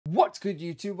What's good,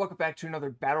 YouTube? Welcome back to another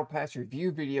Battle Pass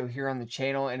review video here on the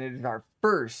channel, and it is our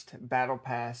first Battle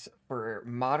Pass for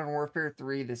Modern Warfare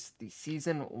 3. This is the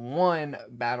Season 1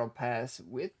 Battle Pass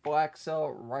with Black Cell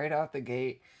right out the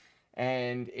gate.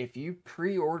 And if you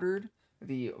pre-ordered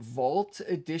the Vault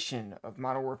Edition of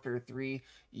Modern Warfare 3,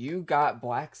 you got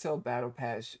Black Cell Battle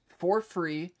Pass for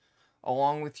free,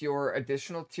 along with your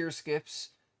additional tier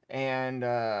skips. And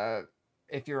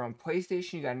if you're on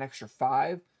PlayStation, you got an extra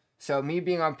 5. So me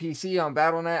being on PC on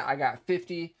Battle.net, I got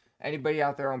 50. Anybody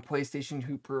out there on PlayStation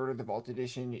who pre-ordered the Vault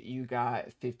Edition, you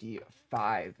got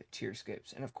 55 tier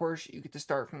skips. And of course, you get to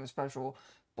start from the special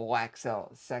Black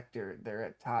Cell sector there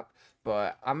at top.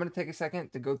 But I'm going to take a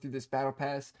second to go through this Battle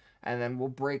Pass, and then we'll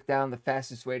break down the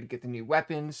fastest way to get the new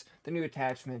weapons, the new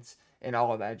attachments, and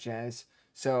all of that jazz.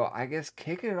 So I guess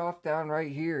kicking it off down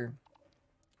right here.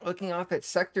 Looking off at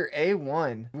Sector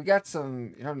A1, we got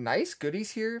some nice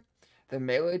goodies here. The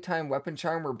melee time weapon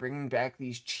charm, we're bringing back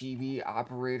these chibi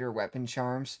operator weapon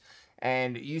charms.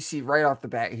 And you see right off the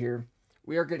bat here,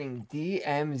 we are getting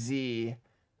DMZ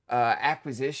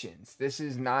acquisitions. This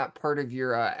is not part of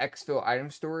your exfil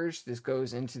item storage. This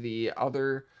goes into the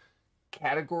other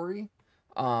category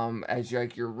as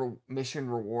your mission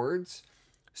rewards.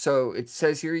 So it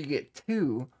says here you get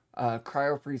 2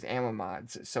 cryo freeze ammo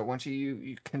mods. So once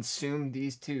you consume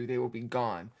these 2, they will be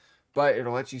gone. But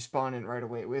it'll let you spawn in right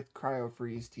away with cryo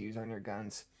freeze to use on your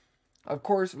guns. Of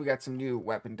course, we got some new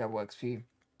weapon double XP.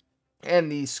 And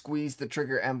the squeeze the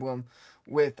trigger emblem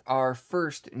with our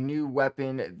first new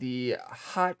weapon, the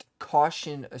Hot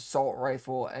Caution Assault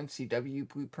Rifle MCW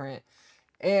blueprint.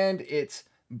 And its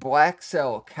Black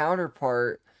Cell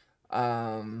counterpart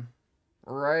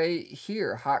right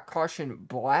here. Hot Caution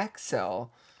Black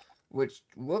Cell, which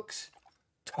looks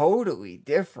totally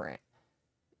different.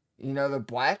 You know, the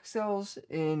Black Cells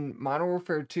in Modern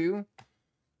Warfare 2,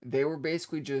 they were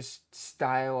basically just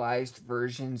stylized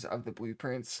versions of the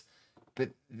blueprints. But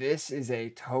this is a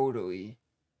totally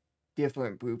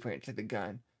different blueprint to the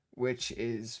gun, which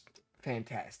is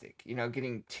fantastic. You know,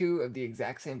 getting 2 of the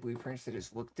exact same blueprints that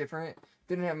just look different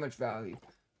didn't have much value.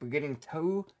 But getting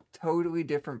 2 totally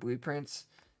different blueprints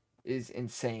is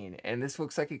insane. And this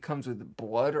looks like it comes with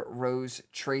Blood Rose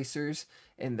tracers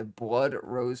and the Blood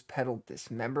Rose petal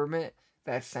dismemberment.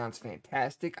 That sounds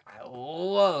fantastic. I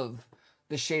love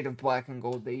the shade of black and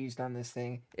gold they used on this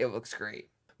thing. It looks great.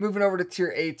 Moving over to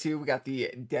tier A2, we got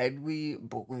the Deadly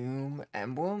Bloom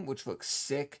emblem, which looks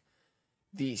sick.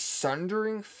 The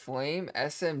Sundering Flame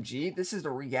SMG. This is a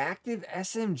reactive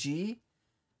SMG.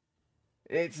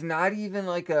 It's not even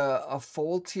like a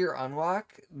full tier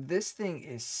unlock. This thing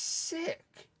is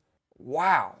sick.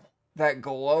 Wow. That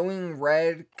glowing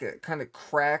red kind of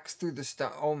cracks through the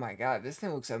stuff. Oh my god, this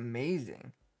thing looks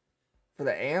amazing. For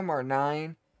the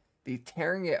AMR9, the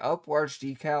Tearing It Up large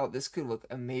decal, this could look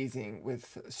amazing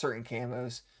with certain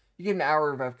camos. You get an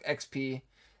hour of XP,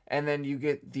 and then you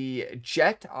get the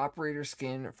Jet operator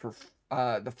skin for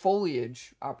the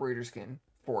Foliage operator skin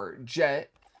for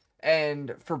Jet.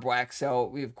 And for Black Cell,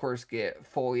 we of course get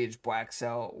Foliage Black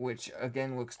Cell, which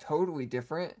again looks totally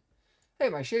different. Hey,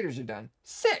 my shaders are done.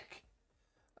 Sick!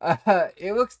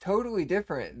 It looks totally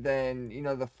different than,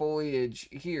 the Foliage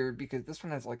here, because this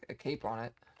one has like a cape on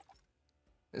it.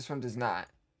 This one does not.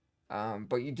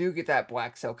 But you do get that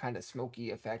Black Cell kind of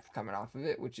smoky effect coming off of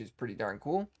it, which is pretty darn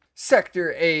cool.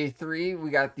 Sector A3,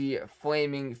 we got the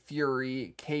Flaming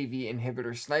Fury KV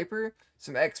Inhibitor Sniper,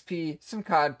 some XP, some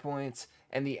COD points,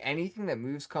 and the Anything That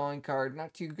Moves calling card.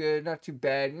 Not too good, not too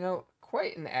bad,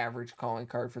 quite an average calling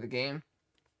card for the game.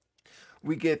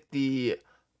 We get the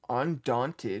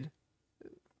Undaunted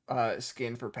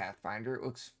skin for Pathfinder. It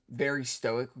looks very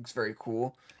stoic, looks very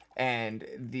cool. And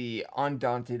the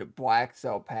Undaunted Black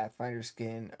Cell Pathfinder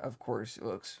skin, of course,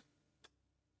 looks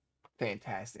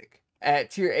fantastic.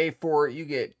 At tier A4, you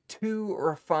get 2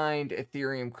 refined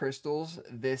Ethereum crystals.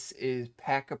 This is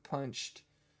Pack-a-Punched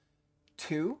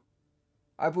 2,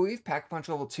 I believe. Pack-a-Punch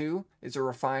level 2 is a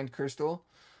refined crystal.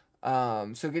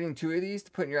 So getting 2 of these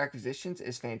to put in your acquisitions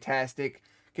is fantastic.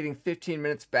 Getting 15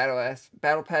 minutes Battle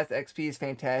Pass XP is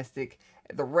fantastic.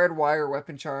 The Red Wire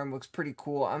weapon charm looks pretty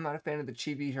cool. I'm not a fan of the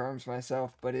chibi charms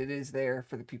myself, but it is there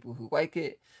for the people who like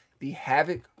it. The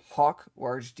Havoc Hawk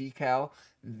large decal.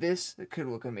 This could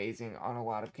look amazing on a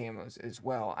lot of camos as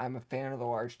well. I'm a fan of the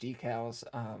large decals.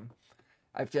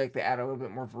 I feel like they add a little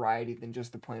bit more variety than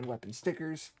just the plain weapon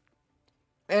stickers.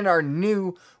 And our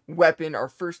new weapon, our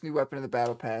first new weapon in the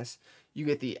Battle Pass, you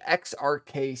get the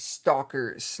XRK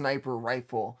Stalker Sniper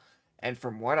Rifle. And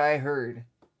from what I heard,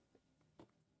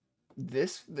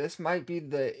 this might be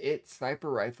the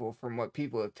sniper rifle from what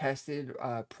people have tested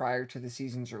prior to the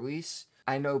season's release.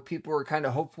 I know people are kind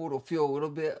of hopeful it'll feel a little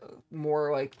bit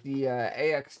more like the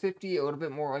AX50, a little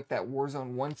bit more like that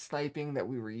Warzone 1 sniping that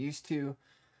we were used to.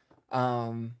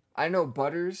 I know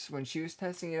Butters, when she was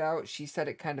testing it out, she said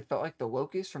it kind of felt like the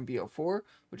Locust from BO4,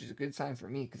 which is a good sign for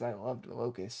me because I loved the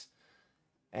Locust.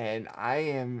 And I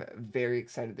am very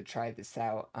excited to try this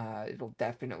out. It'll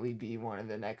definitely be one of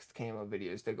the next camo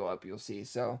videos to go up, you'll see.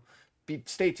 So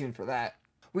stay tuned for that.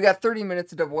 We got 30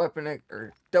 minutes of double weapon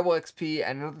or double XP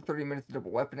and another 30 minutes of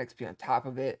double weapon XP on top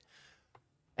of it.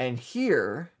 And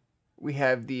here we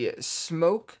have the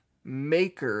Smoke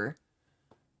Maker,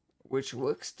 which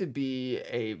looks to be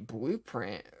a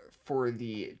blueprint for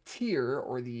the tier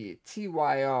or the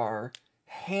TYR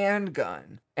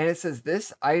handgun. And it says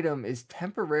this item is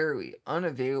temporarily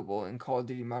unavailable in Call of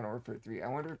Duty Modern Warfare 3. I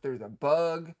wonder if there's a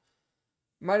bug.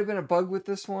 Might have been a bug with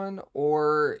this one,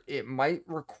 or it might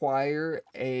require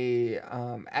a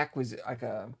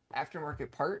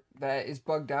aftermarket part that is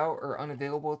bugged out or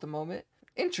unavailable at the moment.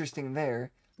 Interesting there.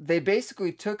 They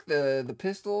basically took the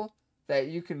pistol that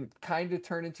you can kind of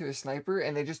turn into a sniper,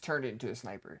 and they just turned it into a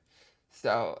sniper.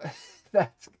 So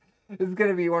it's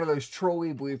going to be one of those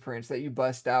trolley blueprints that you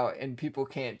bust out and people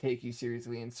can't take you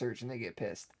seriously in search and they get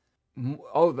pissed.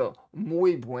 Oh, the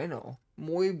muy bueno.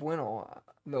 Muy bueno.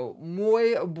 The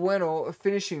muy bueno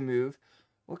finishing move.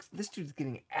 Looks, this dude's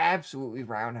getting absolutely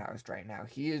roundhoused right now.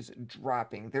 He is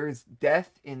dropping. There is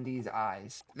death in these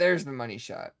eyes. There's the money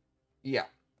shot. Yeah.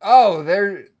 Oh,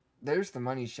 there's the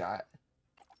money shot.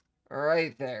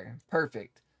 Right there.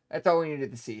 Perfect. That's all we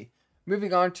needed to see.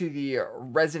 Moving on to the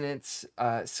Resonance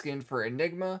skin for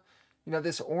Enigma. You know,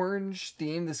 this orange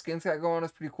theme the skin's got going on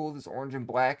is pretty cool. This orange and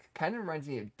black kind of reminds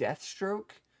me of Deathstroke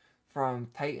from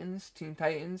Titans, Team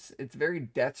Titans. It's very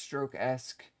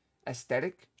Deathstroke-esque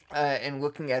aesthetic. And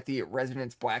looking at the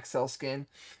Resonance Black Cell skin,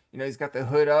 you know, he's got the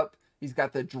hood up. He's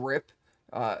got the drip,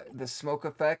 the smoke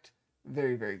effect.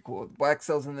 Very, very cool. The black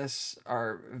cells in this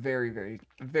are very, very,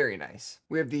 very nice.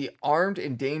 We have the Armed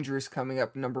and Dangerous coming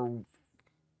up number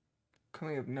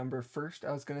first,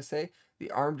 I was going to say.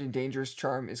 The Armed and Dangerous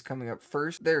charm is coming up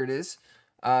first. There it is.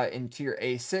 In tier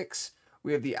A6.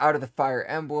 We have the Out of the Fire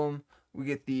emblem. We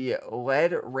get the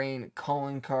Lead Rain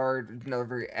calling card. Another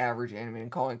very average animated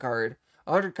calling card.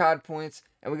 100 COD points.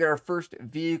 And we got our first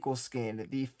vehicle skin.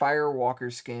 The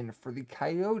Firewalker skin for the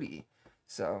Coyote.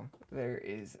 So there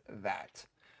is that.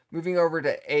 Moving over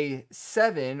to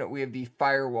A7, we have the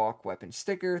Firewalk weapon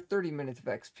sticker, 30 minutes of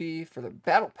XP for the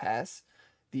Battle Pass.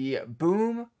 The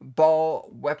Boom Ball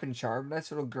weapon charm,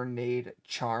 nice little grenade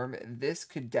charm. This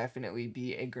could definitely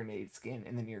be a grenade skin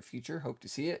in the near future. Hope to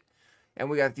see it. And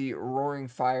we got the Roaring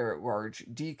Fire at Large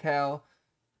decal.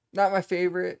 Not my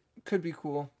favorite. Could be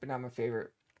cool, but not my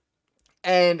favorite.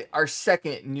 And our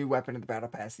second new weapon of the Battle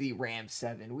Pass, the Ram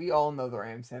 7. We all know the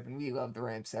Ram 7. We love the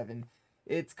Ram 7.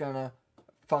 It's going to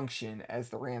function as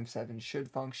the Ram 7 should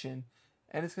function.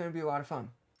 And it's going to be a lot of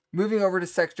fun. Moving over to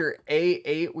Sector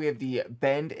A8, we have the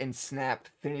Bend and Snap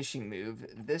finishing move.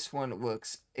 This one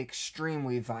looks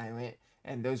extremely violent,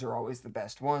 and those are always the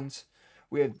best ones.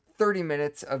 We have 30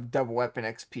 minutes of double weapon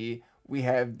XP. We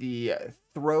have the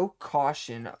Throw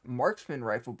Caution marksman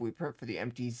rifle blueprint for the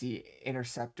MTZ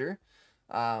Interceptor.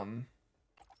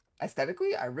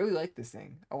 Aesthetically, I really like this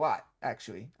thing a lot,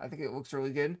 actually. I think it looks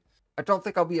really good. I don't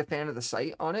think I'll be a fan of the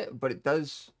sight on it, but it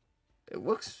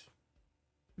looks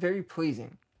very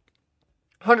pleasing.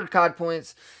 100 COD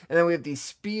points. And then we have the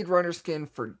Speedrunner skin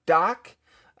for Doc.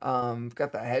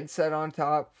 Got the headset on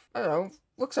top. I don't know.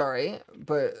 Looks alright.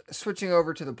 But switching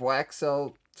over to the Black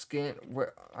Cell skin.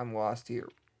 I'm lost here.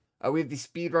 We have the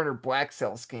Speedrunner Black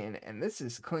Cell skin. And this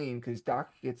is clean because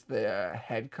Doc gets the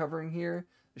head covering here.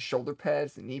 The shoulder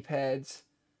pads, the knee pads.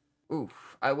 Oof.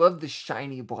 I love the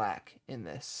shiny black in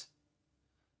this.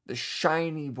 The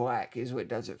shiny black is what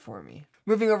does it for me.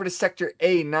 Moving over to Sector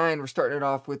A9, we're starting it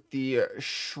off with the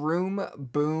Shroom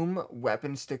Boom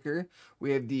weapon sticker.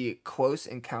 We have the Close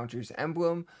Encounters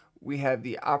emblem. We have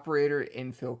the Operator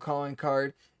Infill calling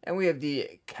card. And we have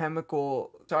the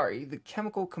chemical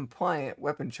compliant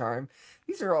weapon charm.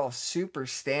 These are all super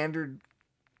standard,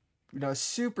 you know,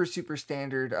 super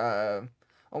standard,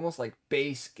 almost like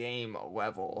base game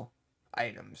level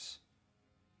items.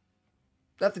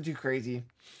 Nothing too crazy.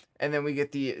 And then we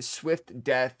get the Swift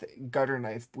Death Gutter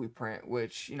Knife blueprint,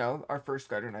 which, you know, our first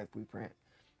Gutter Knife blueprint.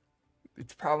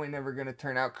 It's probably never going to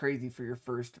turn out crazy for your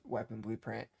first weapon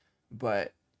blueprint,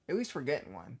 but at least we're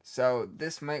getting one. So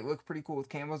this might look pretty cool with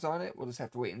camos on it. We'll just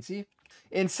have to wait and see.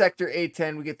 In Sector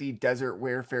A10, we get the Desert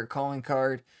Warfare calling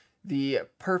card, the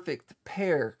Perfect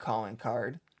Pair calling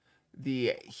card,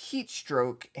 the Heat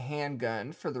Stroke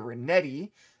handgun for the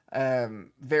Renetti,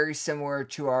 Very similar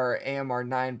to our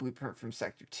AMR-9 blueprint from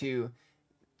Sector 2.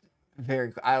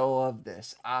 I love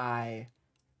this. I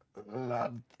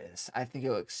love this. I think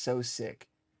it looks so sick.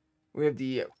 We have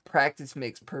the Practice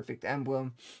Makes Perfect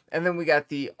emblem. And then we got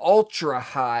the ultra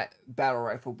hot battle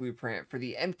rifle blueprint for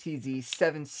the MTZ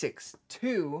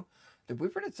 762. The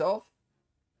blueprint itself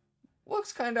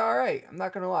looks kind of alright. I'm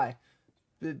not going to lie.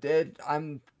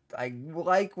 I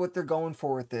like what they're going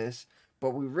for with this.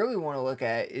 But we really want to look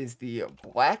at is the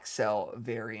Black Cell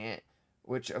variant,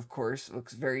 which of course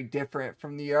looks very different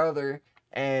from the other.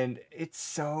 And it's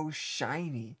so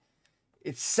shiny.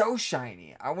 It's so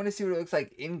shiny. I want to see what it looks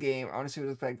like in-game. I want to see what it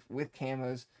looks like with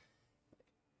camos.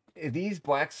 These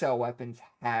Black Cell weapons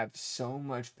have so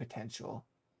much potential.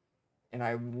 And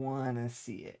I want to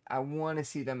see it. I want to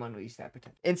see them unleash that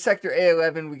potential. In Sector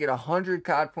A11, we get 100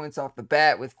 COD points off the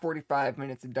bat with 45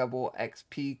 minutes of double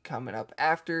XP coming up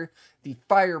after. The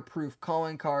Fireproof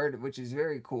calling card, which is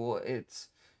very cool. It's,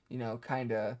 you know,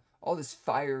 kind of all this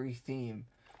fiery theme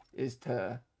is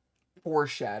to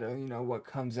foreshadow, you know, what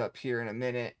comes up here in a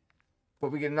minute.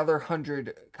 But we get another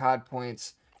 100 COD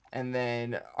points. And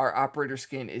then our operator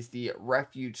skin is the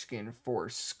Refuge skin for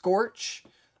Scorch.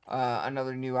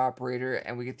 Another new operator.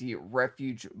 And we get the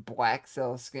Refuge Black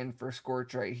Cell skin for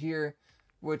Scorch right here,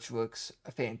 which looks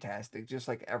fantastic. Just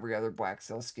like every other Black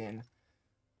Cell skin.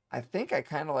 I think I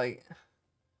kind of like...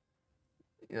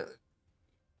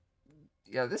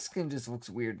 Yeah, this skin just looks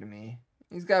weird to me.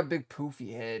 He's got a big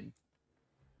poofy head.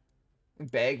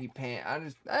 Baggy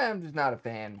pants. I'm just not a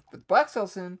fan. But Black Cell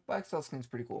skin's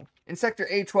pretty cool. In Sector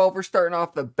A12, we're starting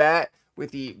off the bat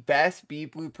with the Bass B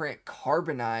blueprint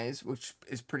Carbonize, which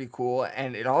is pretty cool.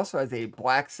 And it also has a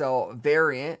Black Cell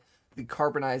variant, the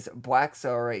Carbonize Black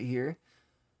Cell right here.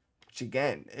 Which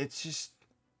again, it's just...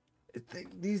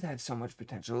 these have so much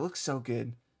potential. It looks so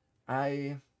good.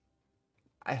 I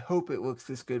hope it looks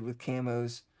this good with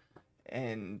camos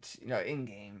and, you know,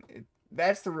 in-game.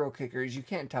 That's the real kicker, is you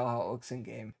can't tell how it looks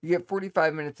in-game. You get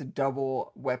 45 minutes of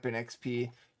double weapon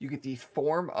XP. You get the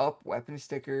Form Up weapon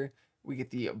sticker. We get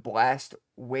the Blast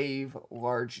Wave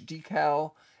large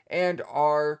decal. And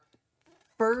our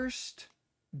first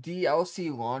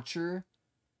DLC launcher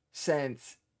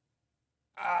since,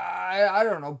 I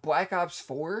don't know, Black Ops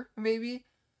 4, maybe?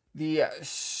 The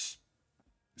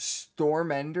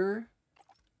Stormender.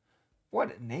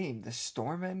 What a name, the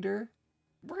Stormender.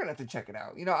 We're going to have to check it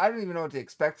out. You know, I don't even know what to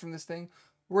expect from this thing.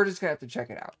 We're just going to have to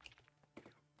check it out.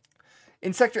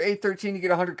 In Sector A13, you get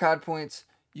 100 COD points.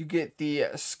 You get the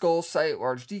Skull Sight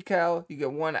large decal. You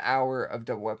get 1 hour of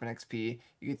double weapon XP.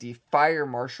 You get the Fire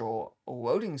Marshal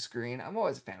loading screen. I'm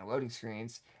always a fan of loading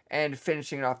screens. And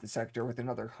finishing it off the sector with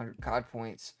another 100 COD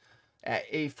points.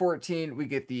 At A14, we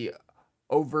get the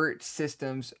Overt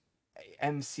Systems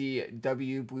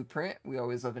MCW blueprint. We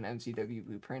always love an MCW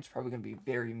blueprint. It's probably going to be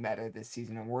very meta this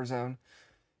season in Warzone.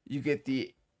 You get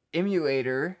the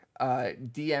Emulator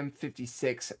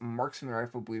DM56 marksman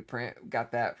rifle blueprint.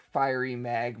 Got that fiery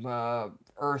magma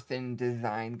earthen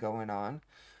design going on.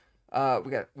 We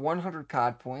got 100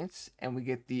 COD points, and we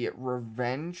get the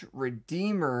Revenge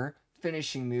Redeemer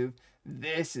finishing move.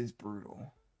 This is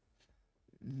brutal.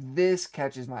 This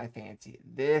catches my fancy.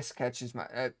 This catches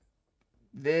my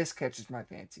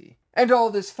fancy. And all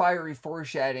this fiery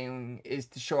foreshadowing is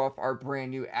to show off our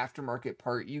brand new aftermarket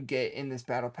part you get in this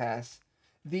battle pass.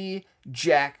 The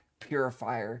Jack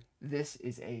Purifier. This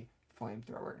is a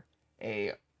flamethrower.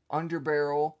 A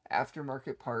underbarrel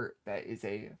aftermarket part that is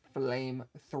a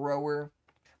flamethrower.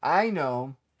 I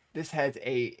know this has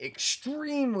a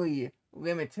extremely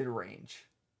limited range.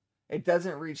 It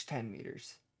doesn't reach 10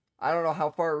 meters. I don't know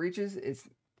how far it reaches.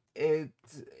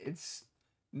 It's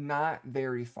not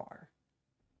very far.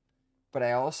 But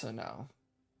I also know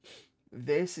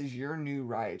this is your new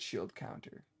riot shield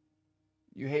counter.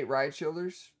 You hate riot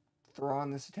shielders? Throw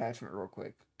on this attachment real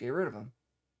quick. Get rid of them.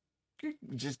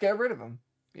 Just get rid of them.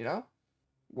 You know?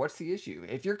 What's the issue?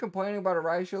 If you're complaining about a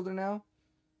riot shielder now,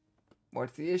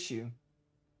 what's the issue?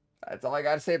 That's all I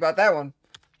got to say about that one.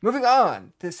 Moving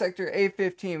on to Sector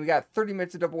A15, we got 30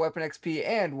 minutes of double weapon XP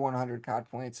and 100 COD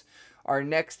points. Our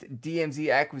next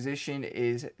DMZ acquisition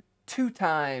is 2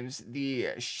 times the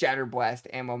Shatterblast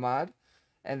ammo mod.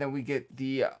 And then we get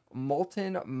the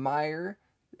Molten Mire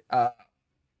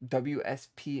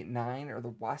WSP9 or the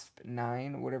Wasp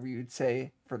 9, whatever you'd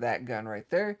say for that gun right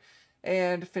there.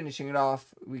 And finishing it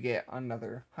off, we get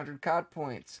another 100 COD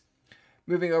points.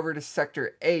 Moving over to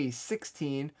Sector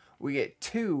A16, we get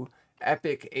 2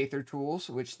 Epic Aether Tools,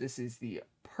 which this is the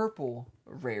purple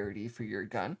rarity for your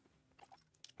gun.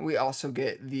 We also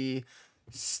get the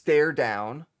Stare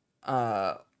Down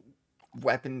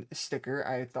weapon sticker.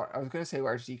 I thought I was going to say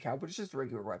large decal, but it's just a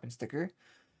regular weapon sticker.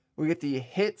 We get the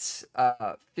Hits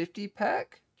 50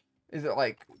 pack. Is it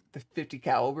like the 50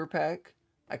 caliber pack?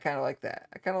 I kind of like that.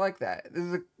 I kind of like that. This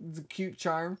is a cute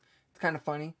charm. It's kind of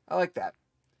funny. I like that.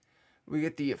 We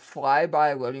get the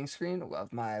flyby loading screen.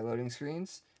 Love my loading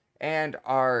screens. And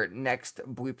our next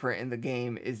blueprint in the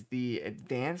game is the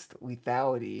Advanced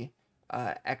Lethality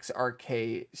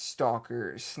XRK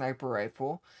Stalker Sniper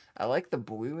Rifle. I like the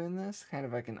blue in this, kind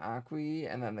of like an aqua,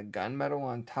 and then the gunmetal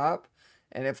on top.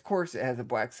 And of course, it has a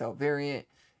black cell variant.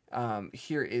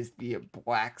 Here is the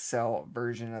black cell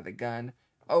version of the gun.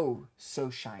 Oh, so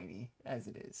shiny as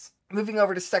it is. Moving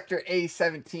over to Sector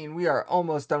A17, we are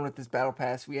almost done with this battle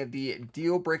pass. We have the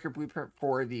deal breaker blueprint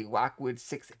for the Lockwood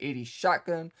 680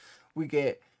 shotgun. We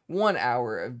get 1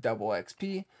 hour of double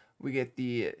XP. We get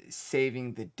the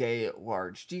saving the day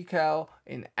large decal,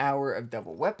 an hour of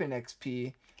double weapon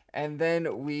XP, and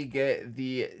then we get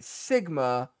the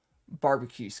Sigma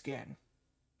barbecue skin.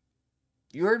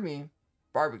 You heard me,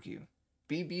 barbecue,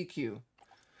 BBQ.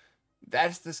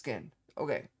 That's the skin.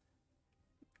 Okay.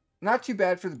 Not too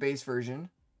bad for the base version.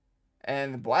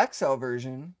 And the black cell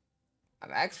version, I'm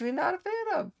actually not a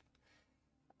fan of.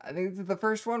 I think this is the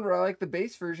first one where I like the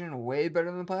base version way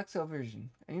better than the black cell version.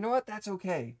 And you know what? That's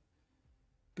okay.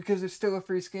 Because it's still a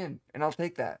free skin. And I'll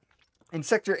take that. In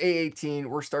Sector A18,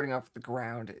 we're starting off with the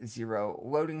ground zero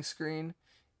loading screen.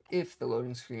 If the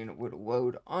loading screen would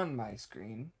load on my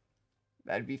screen,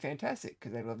 that'd be fantastic.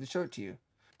 Because I'd love to show it to you.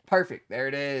 Perfect. There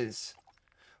it is.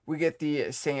 We get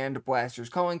the Sand Blaster's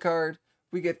calling card.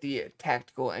 We get the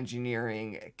Tactical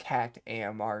Engineering CAT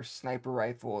AMR Sniper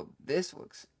Rifle. This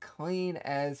looks clean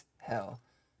as hell.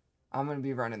 I'm going to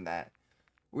be running that.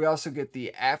 We also get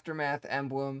the Aftermath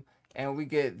emblem. And we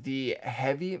get the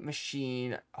Heavy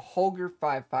Machine Holger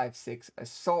 5.56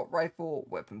 Assault Rifle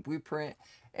Weapon Blueprint.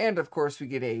 And of course we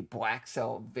get a black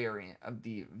cell variant of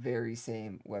the very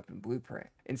same weapon blueprint.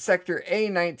 In Sector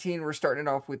A19 we're starting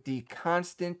off with the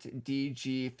Constant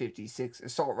DG56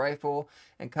 Assault Rifle.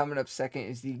 And coming up second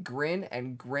is the Grin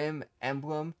and Grim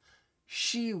emblem.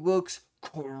 She looks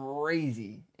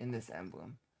crazy in this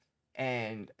emblem.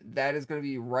 And that is going to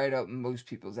be right up most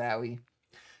people's alley.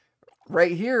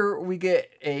 Right here, we get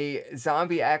a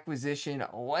Zombie Acquisition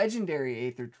Legendary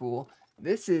Aether Tool.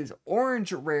 This is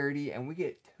orange rarity, and we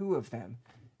get 2 of them.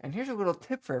 And here's a little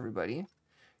tip for everybody.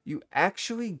 You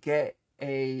actually get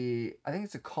a, I think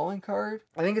it's a calling card.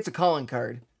 I think it's a calling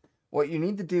card. What you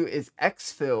need to do is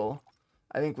exfil,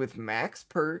 I think with max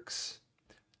perks,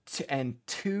 and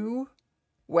 2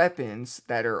 weapons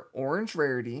that are orange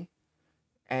rarity,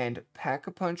 and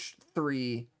Pack-a-Punch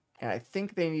 3, and I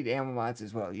think they need ammo mods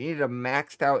as well. You need a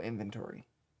maxed out inventory.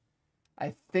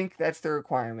 I think that's the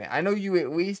requirement. I know you at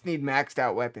least need maxed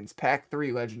out weapons. Pack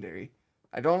 3 legendary.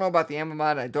 I don't know about the ammo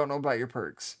mod. I don't know about your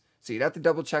perks. So you'd have to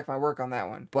double check my work on that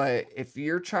one. But if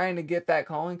you're trying to get that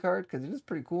calling card, because it is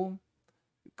pretty cool,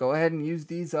 go ahead and use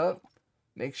these up.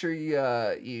 Make sure you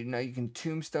you can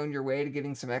tombstone your way to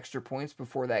getting some extra points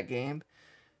before that game.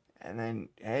 And then,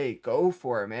 hey, go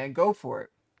for it, man. Go for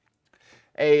it.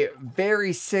 A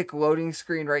very sick loading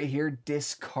screen right here.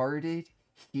 Discarded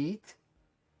Heat.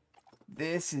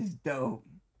 This is dope.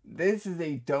 This is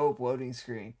a dope loading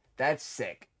screen. That's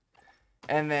sick.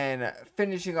 And then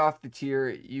finishing off the tier,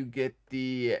 you get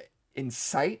the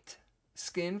Incite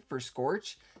skin for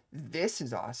Scorch. This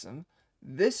is awesome.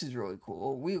 This is really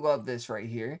cool. We love this right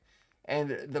here.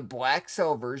 And the black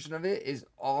cell version of it is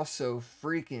also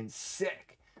freaking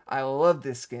sick. I love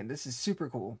this skin. This is super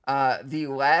cool. The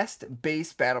last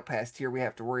base battle pass tier we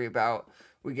have to worry about.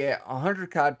 We get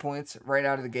 100 COD points right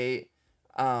out of the gate.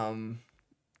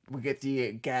 We get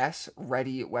the gas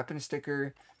ready weapon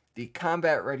sticker, the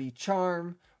combat ready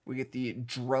charm. We get the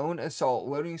drone assault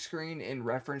loading screen in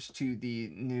reference to the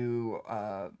new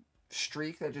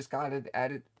streak that just got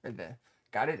added into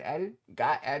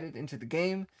the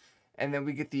game. And then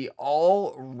we get the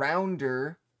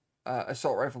all-rounder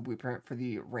assault rifle blueprint for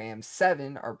the Ram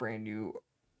 7, our brand new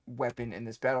weapon in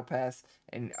this battle pass.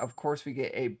 And of course we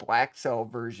get a black cell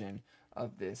version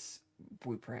of this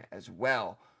blueprint as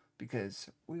well,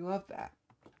 because we love that.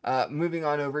 Moving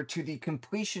on over to the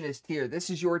completionist tier.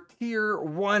 This is your tier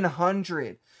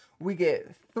 100. We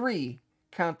get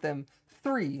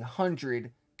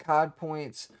 300 COD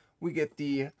points. We get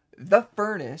the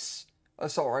Furnace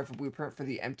assault rifle blueprint for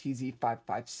the MTZ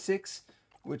 5.56,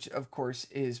 which of course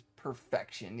is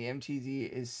perfection. The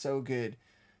MTZ is so good,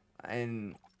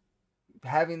 and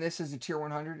having this as a tier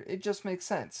 100, it just makes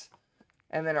sense.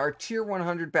 And then our tier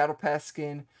 100 battle pass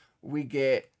skin, we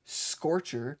get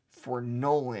Scorcher for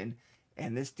Nolan,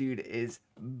 and this dude is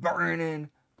burning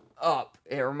up.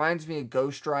 It reminds me of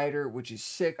Ghost Rider, which is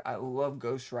sick. I love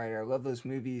Ghost Rider. I love those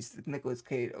movies. Nicolas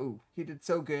Cage, oh, he did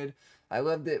so good. I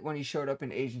loved it when he showed up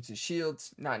in Agents of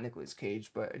Shields. Not Nicolas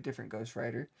Cage, but a different Ghost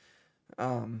Rider.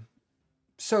 Um,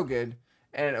 so good.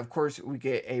 And of course, we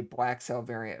get a Black Cell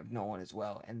variant of Nolan as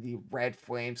well. And the red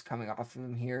flames coming off of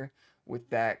him here with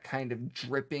that kind of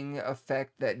dripping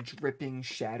effect, that dripping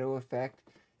shadow effect.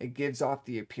 It gives off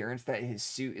the appearance that his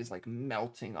suit is like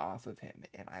melting off of him.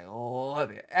 And I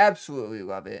love it. Absolutely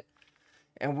love it.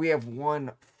 And we have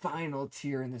one final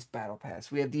tier in this battle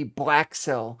pass. We have the Black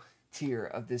Cell tier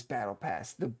of this battle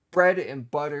pass. The bread and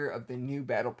butter of the new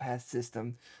battle pass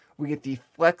system. We get the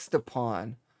flexed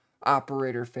upon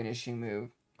operator finishing move.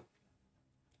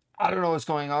 I don't know what's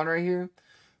going on right here,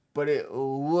 but it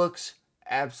looks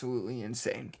absolutely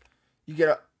insane. You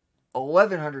get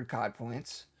 1,100 COD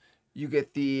points. You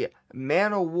get the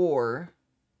Man of War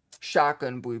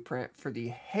shotgun blueprint for the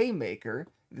Haymaker.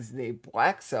 This is a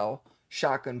Black Cell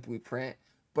shotgun blueprint,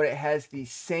 but it has the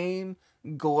same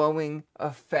glowing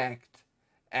effect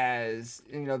as,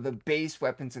 you know, the base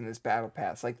weapons in this battle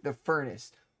pass, like the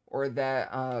Furnace or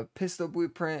that pistol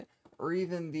blueprint, or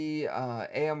even the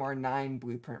AMR9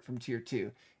 blueprint from Tier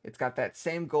 2. It's got that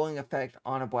same glowing effect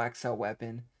on a Black Cell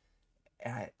weapon.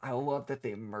 And I love that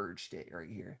they merged it right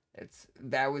here.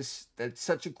 That's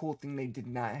such a cool thing they did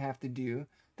not have to do,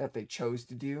 that they chose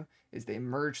to do, is they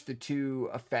merged the two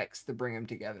effects to bring them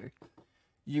together.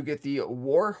 You get the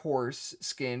Warhorse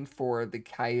skin for the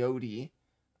Coyote.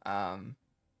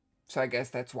 So I guess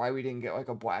that's why we didn't get like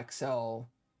a Black Cell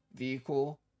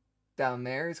vehicle down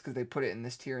there, is because they put it in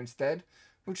this tier instead,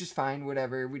 which is fine,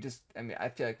 whatever. I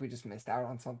feel like we just missed out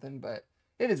on something, but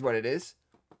it is what it is.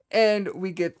 And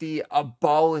we get the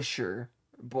Abolisher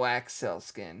Black Cell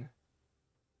skin,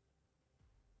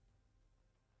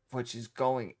 which is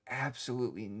going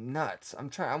absolutely nuts.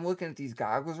 I'm looking at these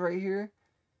goggles right here.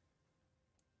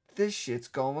 This shit's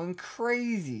going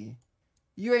crazy.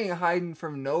 You ain't hiding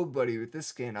from nobody with this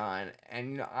skin on,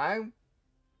 and you know, I'm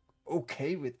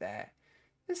okay with that.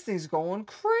 This thing's going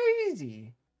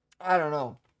crazy. I don't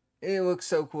know. It looks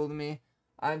so cool to me.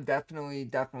 I'm definitely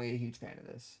a huge fan of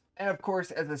this. And of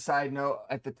course, as a side note,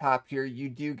 at the top here, you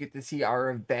do get to see our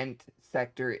event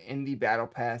sector in the Battle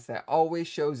Pass that always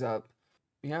shows up.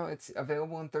 You know, it's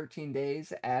available in 13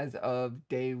 days as of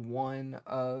day 1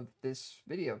 of this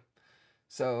video.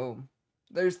 So,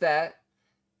 there's that.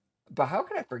 But how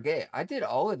could I forget? I did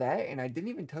all of that, and I didn't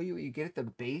even tell you what you get at the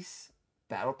base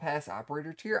Battle Pass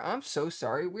operator tier. I'm so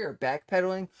sorry. We are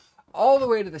backpedaling all the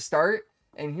way to the start.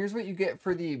 And here's what you get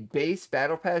for the base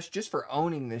Battle Pass just for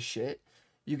owning this shit.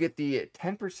 You get the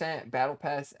 10% Battle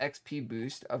Pass XP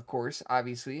boost, of course,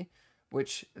 obviously,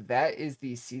 which that is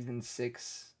the Season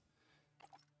 6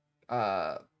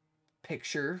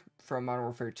 picture from Modern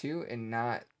Warfare 2 and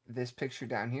not this picture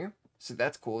down here. So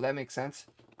that's cool. That makes sense.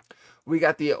 We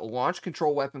got the launch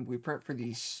control weapon blueprint for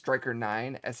the Striker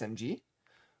 9 SMG.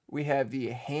 We have the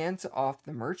hands off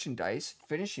the merchandise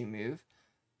finishing move.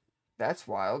 That's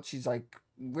wild. She's like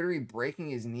literally breaking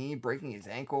his knee, breaking his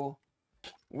ankle.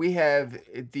 We have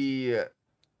the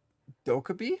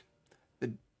Dokkaebi.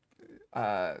 The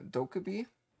Dokkaebi.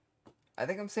 I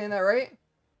think I'm saying that right.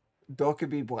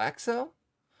 Dokkaebi Black Cell,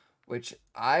 which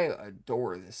I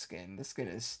adore this skin. This skin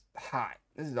is hot.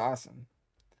 This is awesome.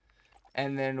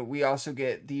 And then we also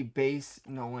get the base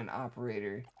Nolan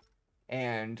operator.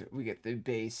 And we get the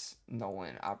base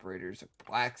Nolan operator's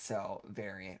Black Cell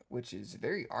variant, which is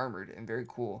very armored and very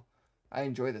cool. I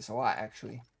enjoy this a lot,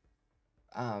 actually.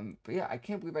 But yeah, I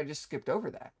can't believe I just skipped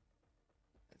over that.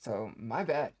 So, my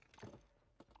bad.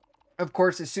 Of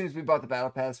course, as soon as we bought the Battle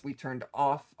Pass, we turned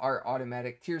off our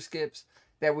automatic tier skips.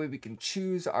 That way we can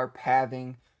choose our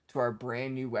pathing to our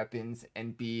brand new weapons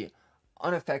and be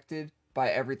unaffected by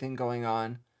everything going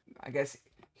on. I guess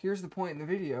here's the point in the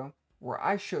video where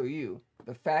I show you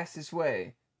the fastest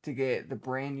way to get the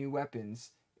brand new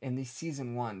weapons in the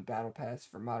Season 1 Battle Pass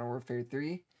for Modern Warfare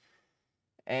 3.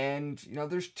 And, you know,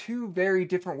 there's 2 very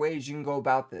different ways you can go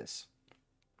about this.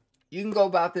 You can go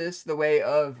about this the way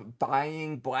of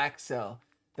buying Black Cell.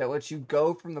 That lets you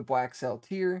go from the Black Cell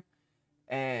tier.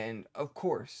 And, of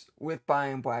course, with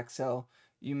buying Black Cell,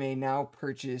 you may now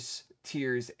purchase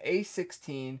tiers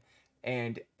A16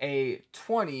 and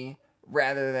A20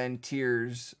 rather than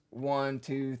tiers 1,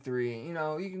 2, 3. You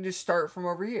know, you can just start from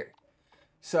over here.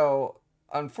 So,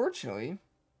 unfortunately,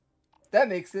 that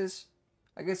makes this,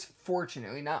 I guess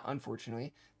fortunately, not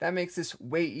unfortunately, that makes this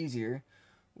way easier,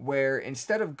 where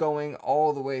instead of going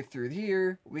all the way through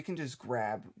here, we can just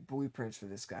grab blueprints for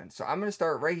this gun. So I'm going to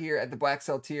start right here at the Black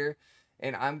Cell tier,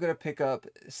 and I'm going to pick up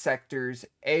sectors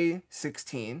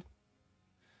A16,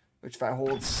 which if I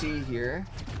hold C here,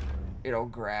 it'll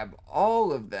grab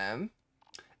all of them.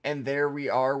 And there we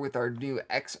are with our new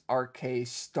XRK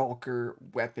Stalker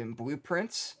weapon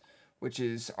blueprints, which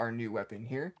is our new weapon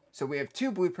here. So we have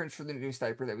 2 blueprints for the new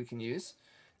sniper that we can use.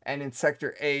 And in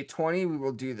sector A20, we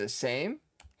will do the same,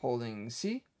 holding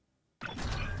C.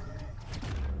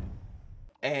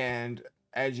 And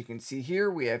as you can see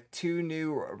here, we have 2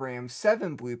 new Ram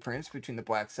 7 blueprints between the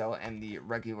Black Cell and the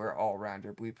regular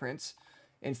all-rounder blueprints,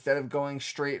 instead of going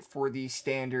straight for the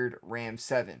standard Ram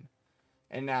 7.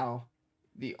 And now,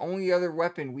 the only other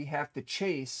weapon we have to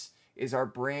chase is our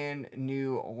brand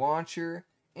new launcher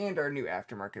and our new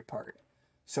aftermarket part.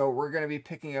 So we're going to be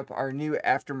picking up our new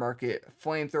aftermarket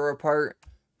flamethrower part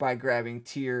by grabbing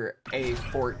tier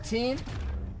A14.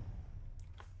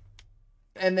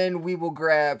 And then we will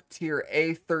grab tier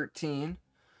A13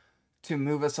 to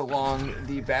move us along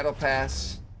the battle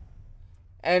pass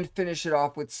and finish it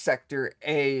off with sector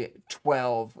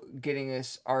A12, getting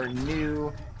us our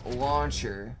new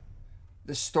launcher,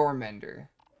 the Stormender.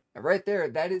 And right there,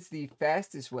 that is the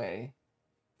fastest way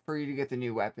for you to get the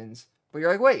new weapons. But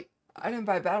you're like, wait, I didn't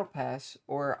buy Battle Pass,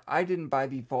 or I didn't buy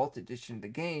the Vault Edition of the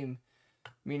game,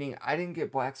 meaning I didn't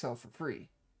get Black Cell for free.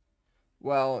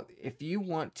 Well, if you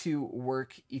want to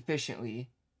work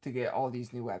efficiently to get all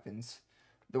these new weapons,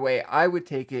 the way I would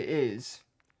take it is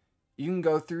you can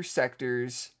go through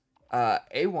sectors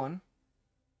A1,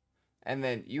 and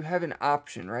then you have an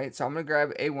option, right? So I'm going to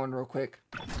grab A1 real quick.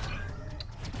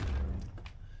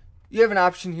 You have an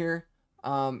option here.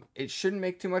 It shouldn't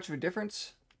make too much of a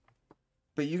difference,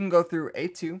 but you can go through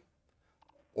A2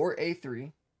 or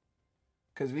A3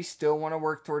 because we still want to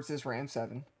work towards this Ram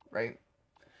 7, right?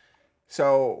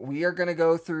 So we are going to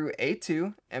go through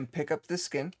A2 and pick up this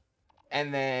skin.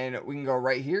 And then we can go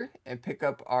right here and pick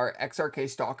up our XRK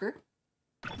Stalker.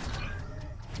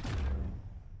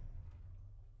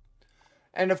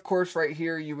 And of course right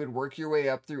here you would work your way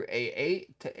up through A8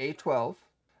 to A12.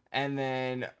 And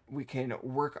then we can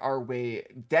work our way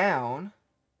down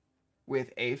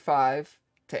with A5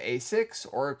 to A6.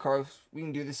 Or of course we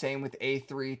can do the same with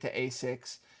A3 to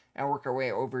A6. And work our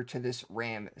way over to this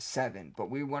Ram 7. But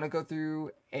we want to go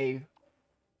through A5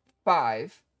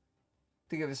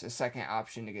 to give us a second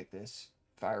option to get this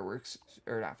flamethrower.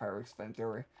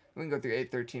 We can go through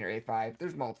A13 or A5.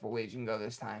 There's multiple ways you can go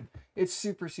this time. It's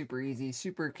super, super easy,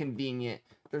 super convenient.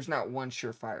 There's not one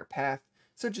surefire path.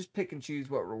 So just pick and choose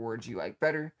what rewards you like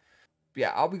better. But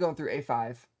yeah, I'll be going through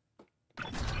A5.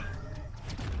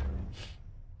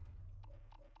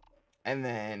 And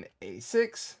then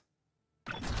A6.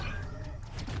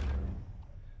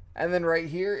 And then right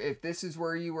here, if this is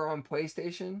where you were on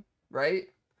PlayStation, right,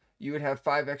 you would have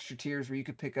 5 extra tiers where you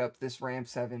could pick up this Ram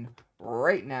 7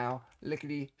 right now.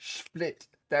 Lickety split.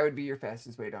 That would be your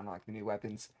fastest way to unlock the new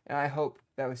weapons. And I hope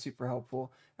that was super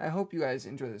helpful. I hope you guys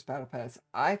enjoy this Battle Pass.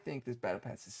 I think this Battle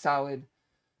Pass is solid.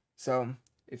 So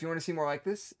if you want to see more like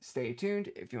this, stay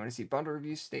tuned. If you want to see bundle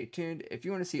reviews, stay tuned. If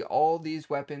you want to see all these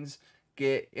weapons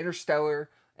get Interstellar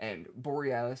and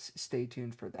Borealis, stay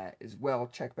tuned for that as well.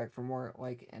 Check back for more,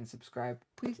 like, and subscribe,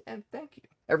 please, and thank you.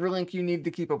 Every link you need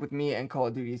to keep up with me and Call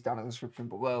of Duty is down in the description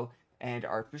below, and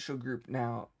our official group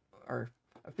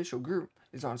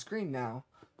is on screen now.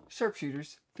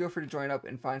 Sharpshooters, feel free to join up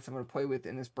and find someone to play with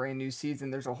in this brand new season.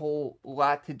 There's a whole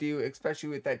lot to do, especially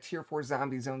with that tier 4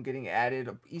 zombie zone getting added,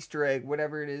 an Easter egg,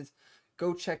 whatever it is.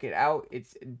 Go check it out.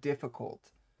 It's difficult.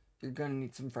 You're going to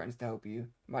need some friends to help you.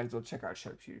 Might as well check out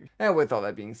Sharpshooters. And with all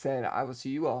that being said, I will see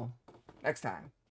you all next time.